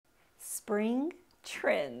spring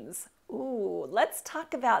trends. Ooh, let's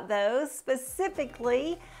talk about those.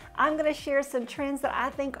 Specifically, I'm going to share some trends that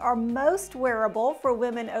I think are most wearable for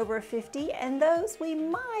women over 50 and those we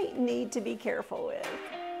might need to be careful with.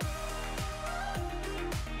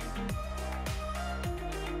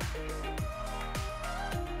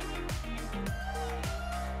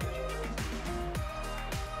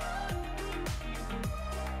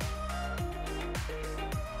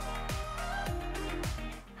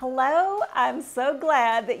 Hello, I'm so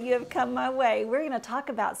glad that you have come my way. We're going to talk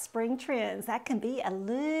about spring trends. That can be a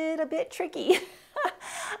little bit tricky.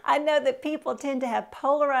 I know that people tend to have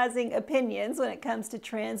polarizing opinions when it comes to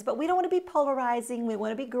trends, but we don't want to be polarizing. We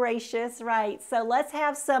want to be gracious, right? So let's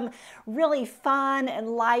have some really fun and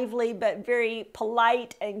lively, but very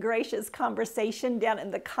polite and gracious conversation down in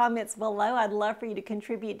the comments below. I'd love for you to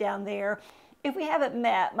contribute down there. If we haven't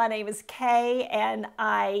met, my name is Kay, and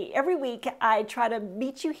every week I try to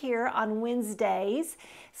meet you here on Wednesdays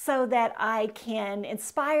so that I can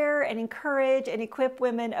inspire and encourage and equip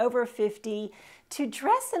women over 50 to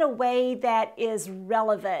dress in a way that is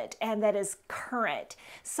relevant and that is current.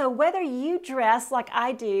 So whether you dress like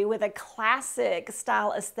I do with a classic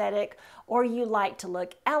style aesthetic, or you like to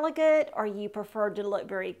look elegant, or you prefer to look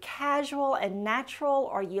very casual and natural,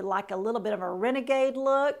 or you like a little bit of a renegade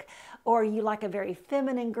look, or you like a very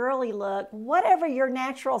feminine girly look, whatever your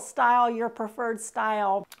natural style, your preferred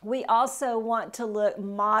style, we also want to look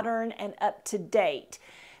modern and up to date.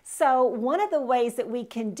 So one of the ways that we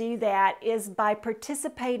can do that is by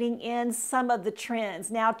participating in some of the trends.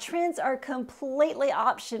 Now, trends are completely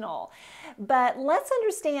optional, but let's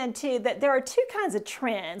understand too that there are two kinds of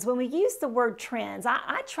trends. When we use the word trends,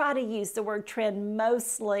 I try to use the word trend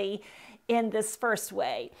mostly in this first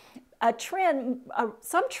way. A trend,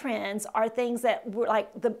 some trends are things that were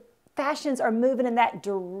like the fashions are moving in that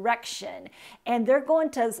direction, and they're going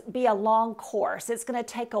to be a long course. It's going to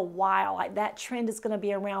take a while. Like that trend is going to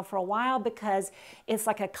be around for a while because it's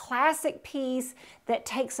like a classic piece that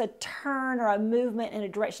takes a turn or a movement in a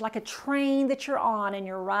direction, like a train that you're on and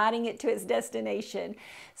you're riding it to its destination.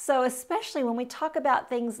 So especially when we talk about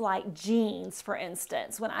things like jeans, for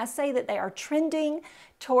instance, when I say that they are trending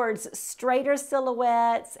towards straighter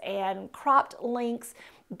silhouettes and cropped lengths,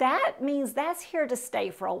 that means that's here to stay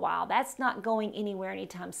for a while. That's not going anywhere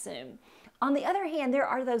anytime soon. On the other hand, there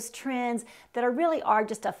are those trends that really are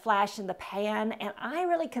just a flash in the pan, and I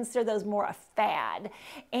really consider those more a fad.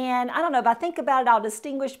 And I don't know, if I think about it, I'll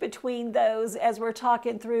distinguish between those as we're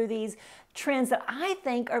talking through these trends that I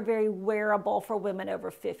think are very wearable for women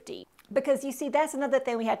over 50. Because you see, that's another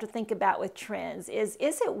thing we have to think about with trends is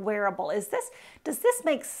it wearable? Does this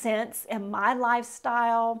make sense in my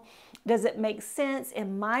lifestyle? Does it make sense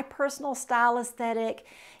in my personal style aesthetic?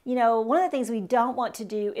 You know, one of the things we don't want to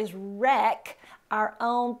do is wreck our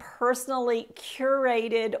own personally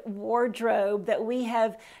curated wardrobe that we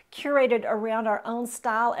have curated around our own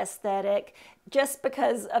style aesthetic just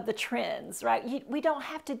because of the trends, right? We don't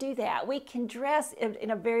have to do that. We can dress in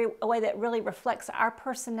a way that really reflects our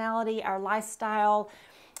personality, our lifestyle,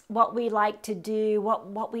 what we like to do,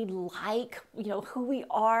 what we like, you know, who we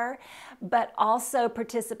are, but also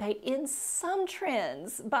participate in some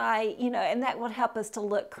trends by, you know, and that will help us to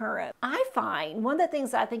look current. I find one of the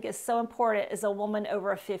things that I think is so important as a woman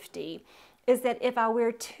over 50 is that if I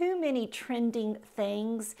wear too many trending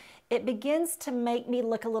things, it begins to make me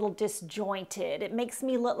look a little disjointed. It makes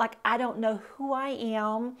me look like I don't know who I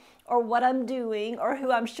am or what I'm doing or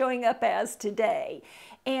who I'm showing up as today.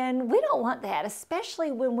 And we don't want that,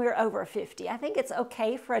 especially when we're over 50. I think it's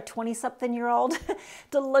okay for a 20-something-year-old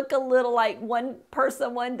to look a little like one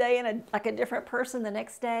person one day and like a different person the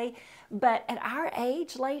next day. But at our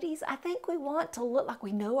age, ladies, I think we want to look like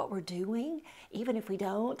we know what we're doing, even if we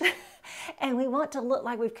don't. And we want to look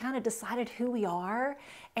like we've kind of decided who we are,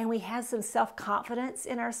 and we have some self-confidence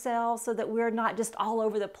in ourselves so that we're not just all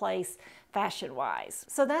over the place fashion-wise.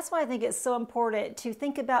 So that's why I think it's so important to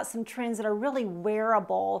think about some trends that are really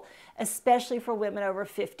wearable, especially for women over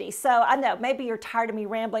 50. So I know maybe you're tired of me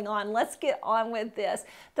rambling on. Let's get on with this.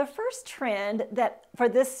 The first trend that for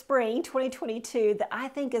this spring 2022 that I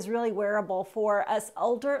think is really wearable for us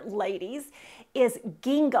older ladies is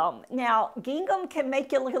gingham. Now, gingham can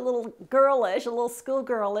make you look a little girlish, a little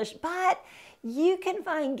schoolgirlish, but you can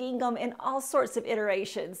find gingham in all sorts of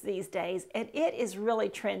iterations these days, and it is really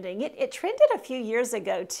trending. It trended a few years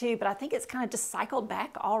ago too, but I think it's kind of just cycled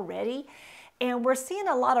back already. And we're seeing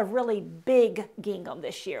a lot of really big gingham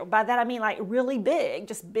this year. By that I mean like really big,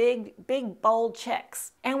 just big, bold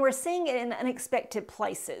checks. And we're seeing it in unexpected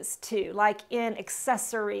places too, like in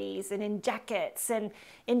accessories and in jackets and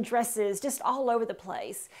in dresses, just all over the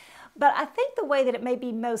place. But I think the way that it may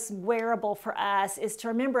be most wearable for us is to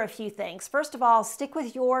remember a few things. First of all, stick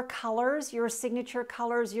with your colors, your signature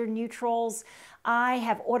colors, your neutrals. I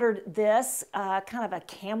have ordered this kind of a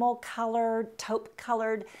camel colored, taupe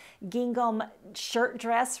colored gingham shirt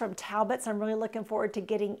dress from Talbot's. I'm really looking forward to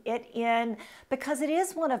getting it in because it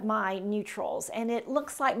is one of my neutrals and it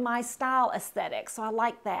looks like my style aesthetic, so I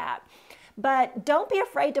like that. But don't be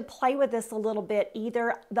afraid to play with this a little bit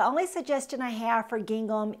either. The only suggestion I have for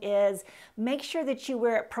gingham is make sure that you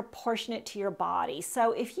wear it proportionate to your body.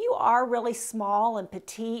 So if you are really small and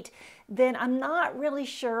petite, then I'm not really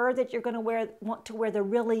sure that you're going to want to wear the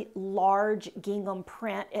really large gingham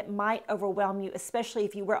print. It might overwhelm you, especially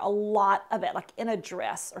if you wear a lot of it, like in a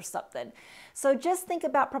dress or something. So just think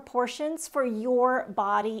about proportions for your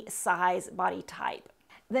body size, body type.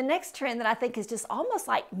 The next trend that I think is just almost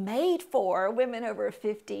like made for women over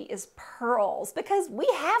 50 is pearls, because we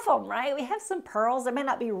have them, right? We have some pearls. They may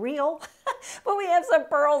not be real, but we have some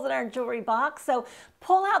pearls in our jewelry box. So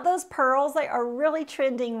pull out those pearls. They are really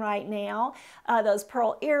trending right now. Those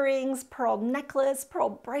pearl earrings, pearl necklace,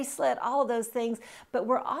 pearl bracelet, all of those things. But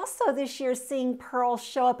we're also this year seeing pearls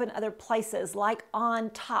show up in other places, like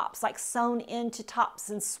on tops, like sewn into tops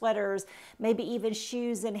and sweaters, maybe even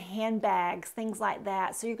shoes and handbags, things like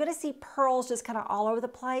that. So you're going to see pearls just kind of all over the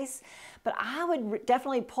place. But I would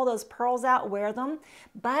definitely pull those pearls out, wear them.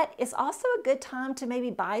 But it's also a good time to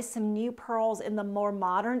maybe buy some new pearls in the more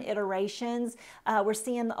modern iterations. We're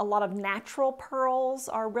seeing a lot of natural pearls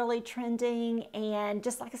are really trending. And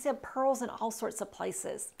just like I said, pearls in all sorts of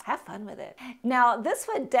places. Have fun with it. Now, this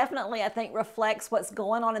one definitely, I think, reflects what's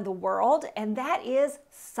going on in the world. And that is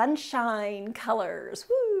sunshine colors.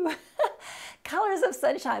 Woo! Colors of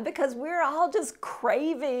sunshine, because we're all just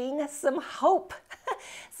craving some hope,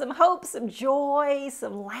 some joy,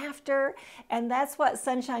 some laughter, and that's what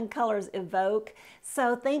sunshine colors evoke.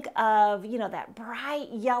 So think of, you know, that bright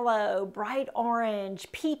yellow, bright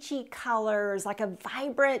orange, peachy colors, like a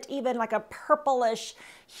vibrant, even like a purplish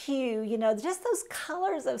hue, you know, just those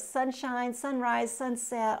colors of sunshine, sunrise,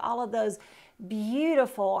 sunset, all of those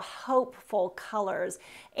beautiful, hopeful colors.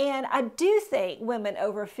 And I do think women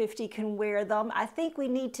over 50 can wear them. I think we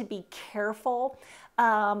need to be careful.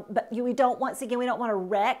 But we don't, once again, we don't want to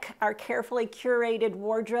wreck our carefully curated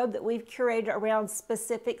wardrobe that we've curated around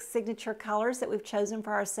specific signature colors that we've chosen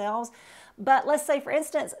for ourselves. But let's say, for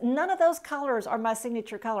instance, none of those colors are my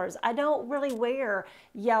signature colors. I don't really wear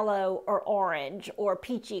yellow or orange or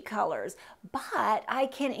peachy colors, but I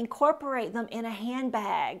can incorporate them in a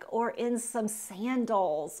handbag or in some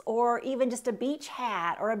sandals or even just a beach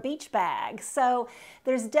hat or a beach bag. So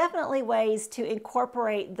there's definitely ways to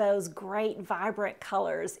incorporate those great, vibrant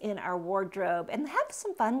colors in our wardrobe and have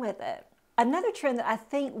some fun with it. Another trend that I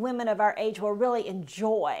think women of our age will really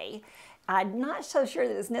enjoy, I'm not so sure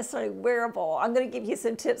that it's necessarily wearable. I'm going to give you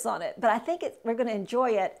some tips on it, but I think we're going to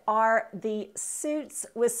enjoy it, are the suits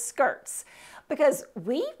with skirts. Because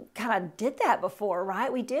we kind of did that before,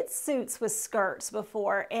 right? We did suits with skirts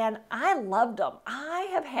before, and I loved them. I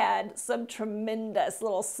have had some tremendous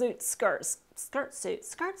little skirt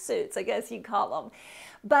suits, I guess you'd call them.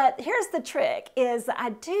 But here's the trick, is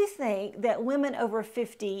I do think that women over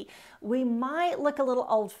 50, we might look a little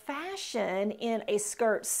old-fashioned in a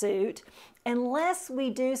skirt suit unless we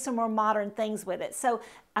do some more modern things with it. So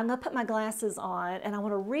I'm going to put my glasses on and I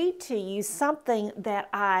want to read to you something that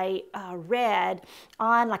I read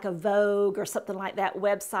on like a Vogue or something like that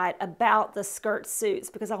website about the skirt suits,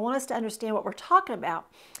 because I want us to understand what we're talking about.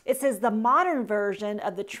 It says the modern version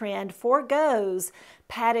of the trend forgoes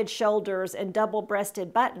padded shoulders and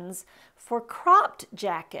double-breasted buttons for cropped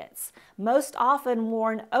jackets, most often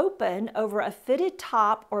worn open over a fitted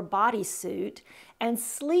top or bodysuit, and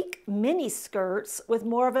sleek mini skirts with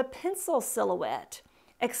more of a pencil silhouette,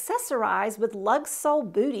 accessorized with lug sole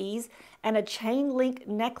booties and a chain link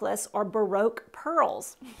necklace or Baroque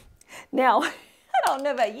pearls. Now, I don't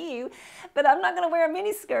know about you, but I'm not going to wear a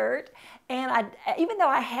mini skirt. And even though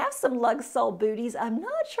I have some lug sole booties, I'm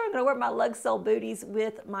not sure I'm going to wear my lug sole booties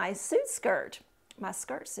with my suit skirt, my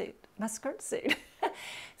skirt suit.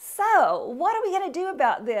 So what are we going to do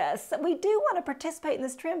about this? We do want to participate in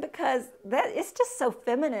this trend because it's just so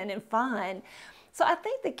feminine and fun. So I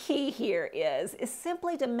think the key here is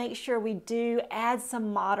simply to make sure we do add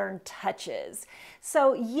some modern touches.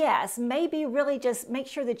 So yes, maybe really just make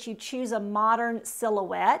sure that you choose a modern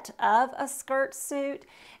silhouette of a skirt suit,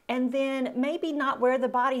 and then maybe not wear the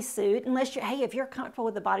bodysuit unless if you're comfortable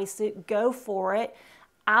with the bodysuit, go for it.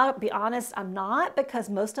 I'll be honest, I'm not, because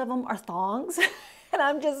most of them are thongs. And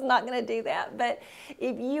I'm just not going to do that. But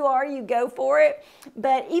if you are, you go for it.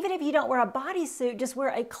 But even if you don't wear a bodysuit, just wear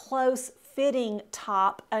a close fitting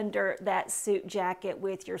top under that suit jacket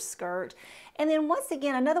with your skirt. And then once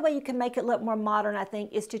again, another way you can make it look more modern, I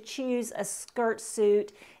think, is to choose a skirt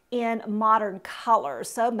suit in modern colors.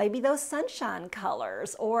 So maybe those sunshine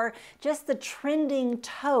colors, or just the trending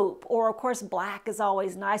taupe, or of course black is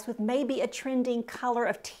always nice, with maybe a trending color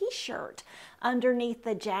of t-shirt underneath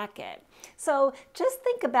the jacket. So just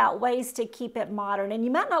think about ways to keep it modern. And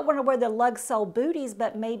you might not want to wear the lug sole booties,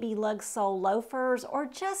 but maybe lug sole loafers or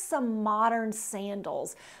just some modern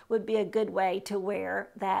sandals would be a good way to wear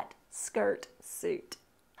that skirt suit.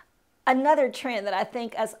 Another trend that I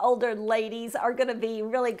think us older ladies are going to be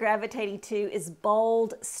really gravitating to is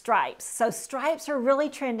bold stripes. So stripes are really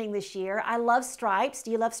trending this year. I love stripes. Do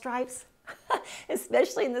you love stripes?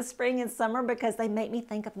 Especially in the spring and summer, because they make me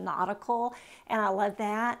think of nautical, and I love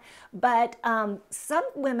that. But some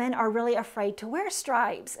women are really afraid to wear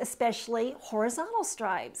stripes, especially horizontal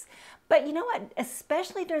stripes. But you know what?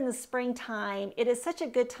 Especially during the springtime, it is such a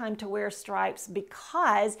good time to wear stripes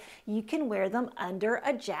because you can wear them under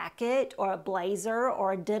a jacket or a blazer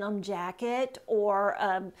or a denim jacket or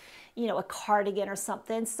you know, a cardigan or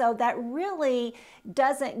something. So that really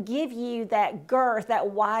doesn't give you that girth, that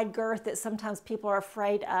wide girth that sometimes people are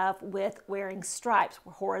afraid of with wearing stripes,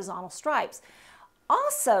 horizontal stripes.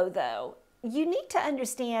 Also though, you need to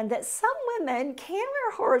understand that some women can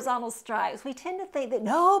wear horizontal stripes. We tend to think that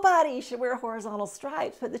nobody should wear horizontal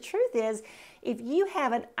stripes, but the truth is, if you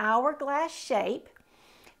have an hourglass shape,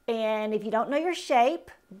 and if you don't know your shape,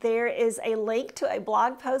 there is a link to a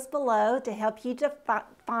blog post below to help you to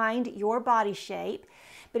find your body shape.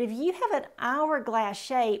 But if you have an hourglass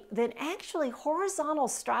shape, then actually horizontal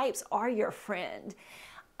stripes are your friend.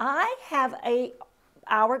 I have a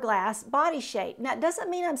hourglass body shape. Now, it doesn't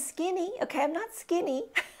mean I'm skinny, okay? I'm not skinny.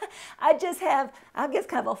 I just have, I guess,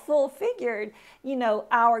 kind of a full-figured, you know,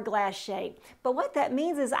 hourglass shape. But what that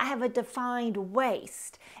means is I have a defined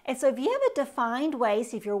waist. And so if you have a defined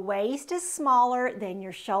waist, if your waist is smaller than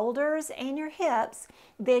your shoulders and your hips,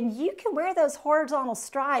 then you can wear those horizontal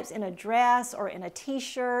stripes in a dress or in a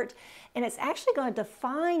t-shirt, and it's actually going to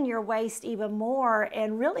define your waist even more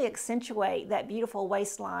and really accentuate that beautiful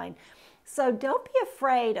waistline. So don't be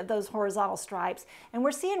afraid of those horizontal stripes. And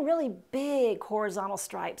we're seeing really big horizontal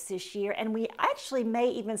stripes this year, and we actually may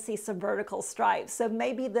even see some vertical stripes. So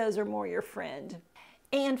maybe those are more your friend.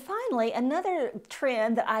 And finally, another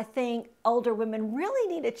trend that I think older women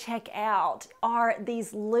really need to check out are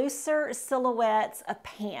these looser silhouettes of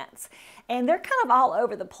pants. And they're kind of all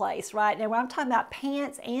over the place right now. I'm talking about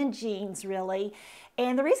pants and jeans, really.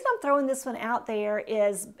 And the reason I'm throwing this one out there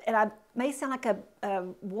is, and I may sound like a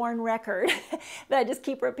worn record that I just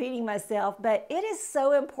keep repeating myself, but it is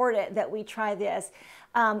so important that we try this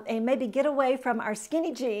and maybe get away from our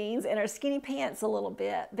skinny jeans and our skinny pants a little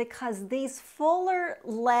bit, because these fuller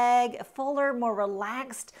leg, fuller, more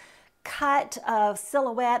relaxed cut of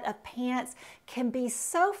silhouette of pants can be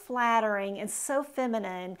so flattering and so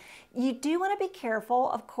feminine. You do want to be careful,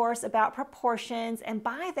 of course, about proportions, and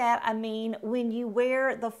by that I mean when you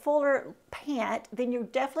wear the fuller pant, then you're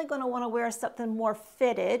definitely going to want to wear something more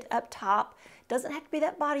fitted up top. Doesn't have to be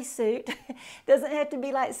that bodysuit, doesn't have to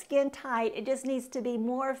be like skin tight. It just needs to be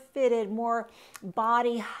more fitted, more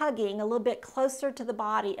body hugging, a little bit closer to the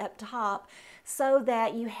body up top, so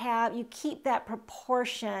that you keep that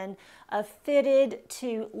proportion of fitted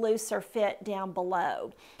to looser fit down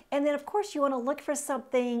below. And then of course you want to look for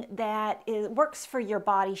something that works for your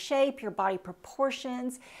body shape, your body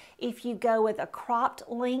proportions. If you go with a cropped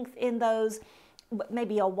length in those,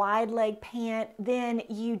 maybe a wide leg pant, then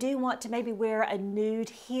you do want to maybe wear a nude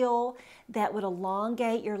heel that would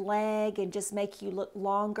elongate your leg and just make you look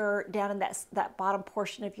longer down in that bottom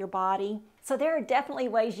portion of your body. So there are definitely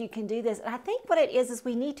ways you can do this. And I think what it is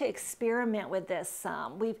we need to experiment with this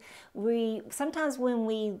some. Sometimes when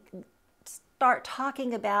we start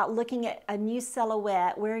talking about looking at a new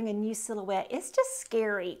silhouette, wearing a new silhouette, it's just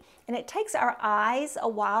scary. And it takes our eyes a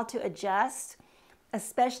while to adjust,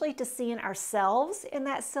 especially to seeing ourselves in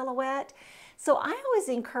that silhouette. So I always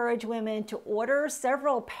encourage women to order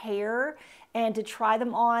several pair and to try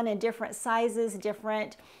them on in different sizes,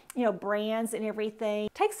 different brands and everything.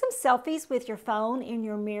 Take some selfies with your phone in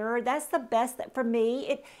your mirror. That's the best for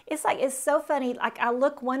me. It's so funny. Like, I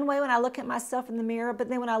look one way when I look at myself in the mirror, but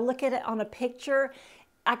then when I look at it on a picture,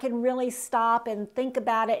 I can really stop and think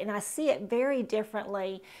about it, and I see it very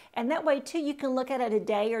differently. And that way too, you can look at it a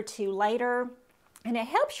day or two later, and it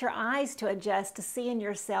helps your eyes to adjust to seeing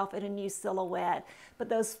yourself in a new silhouette. But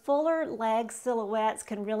those fuller leg silhouettes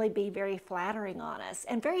can really be very flattering on us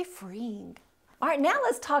and very freeing. All right, now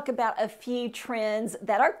let's talk about a few trends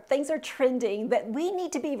things are trending that we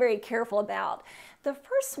need to be very careful about. The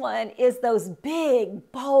first one is those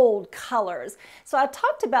big, bold colors. So I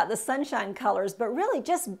talked about the sunshine colors, but really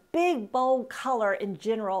just big, bold color in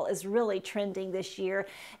general is really trending this year.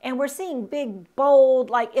 And we're seeing big,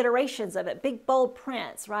 bold, like iterations of it, big, bold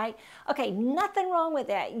prints, right? Okay, nothing wrong with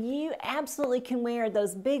that. You absolutely can wear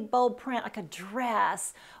those big, bold print like a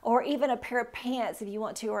dress or even a pair of pants if you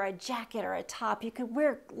want to, or a jacket or a top. You can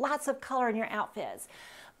wear lots of color in your outfits.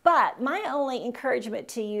 But my only encouragement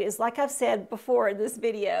to you is, like I've said before in this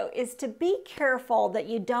video, is to be careful that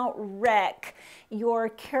you don't wreck your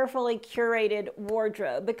carefully curated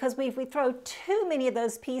wardrobe, because if we throw too many of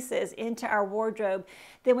those pieces into our wardrobe,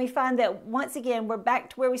 then we find that once again, we're back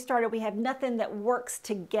to where we started. We have nothing that works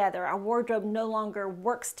together. Our wardrobe no longer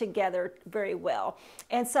works together very well.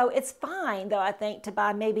 And so it's fine, though, I think, to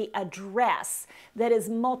buy maybe a dress that is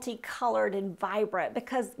multicolored and vibrant,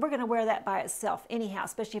 because we're going to wear that by itself anyhow,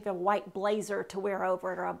 especially if you have a white blazer to wear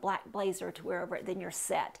over it or a black blazer to wear over it, then you're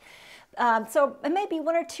set. So maybe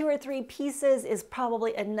 1 or 2 or 3 pieces is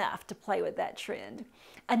probably enough to play with that trend.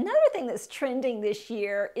 Another thing that's trending this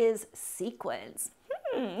year is sequins.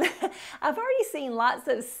 I've already seen lots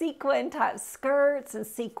of sequin type skirts and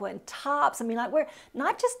sequin tops. I mean, like,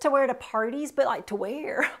 not just to wear to parties, but like to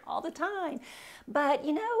wear all the time. But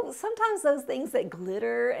you know, sometimes those things that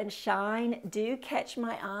glitter and shine do catch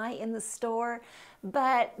my eye in the store,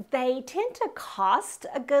 but they tend to cost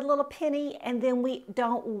a good little penny, and then we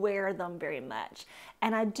don't wear them very much.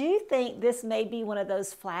 And I do think this may be one of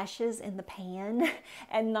those flashes in the pan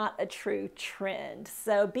and not a true trend.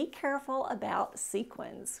 So be careful about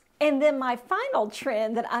sequins. And then my final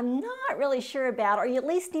trend that I'm not really sure about, or you at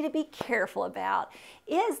least need to be careful about,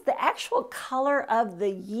 is the actual color of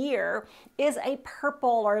the year is a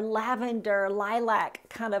purple or lavender, lilac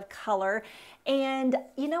kind of color. And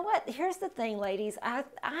you know what? Here's the thing, ladies. I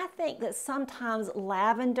think that sometimes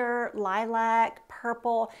lavender, lilac,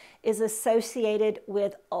 purple is associated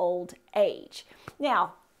with old age.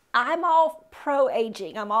 Now, I'm all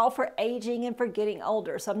pro-aging. I'm all for aging and for getting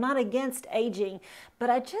older. So I'm not against aging, but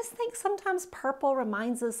I just think sometimes purple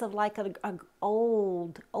reminds us of like an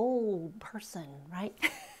old person, right?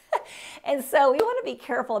 And so we want to be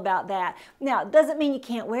careful about that. Now, it doesn't mean you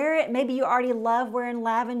can't wear it. Maybe you already love wearing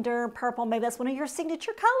lavender and purple. Maybe that's one of your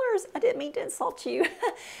signature colors. I didn't mean to insult you.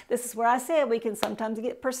 This is where I said we can sometimes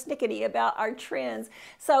get persnickety about our trends.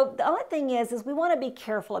 So the only thing is we want to be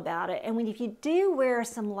careful about it. And if you do wear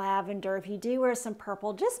some lavender, if you do wear some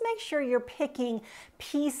purple, just make sure you're picking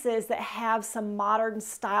pieces that have some modern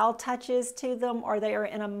style touches to them, or they are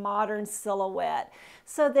in a modern silhouette,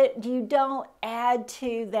 so that you don't add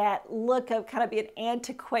to that look of kind of being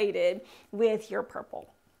antiquated with your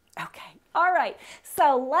purple. Okay, all right,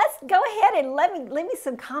 so let's go ahead and let me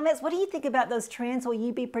some comments. What do you think about those trends? Will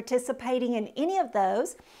you be participating in any of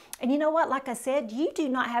those? And you know what, like I said, you do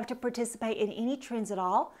not have to participate in any trends at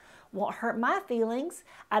all. Won't hurt my feelings.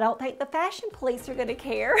 I don't think the fashion police are gonna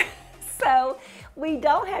care. So we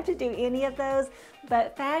don't have to do any of those,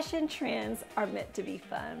 but fashion trends are meant to be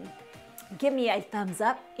fun. Give me a thumbs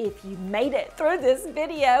up if you made it through this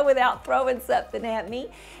video without throwing something at me.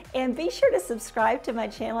 And be sure to subscribe to my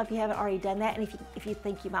channel if you haven't already done that. And if you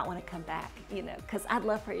think you might want to come back, you know, because I'd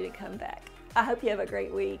love for you to come back. I hope you have a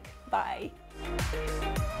great week. Bye.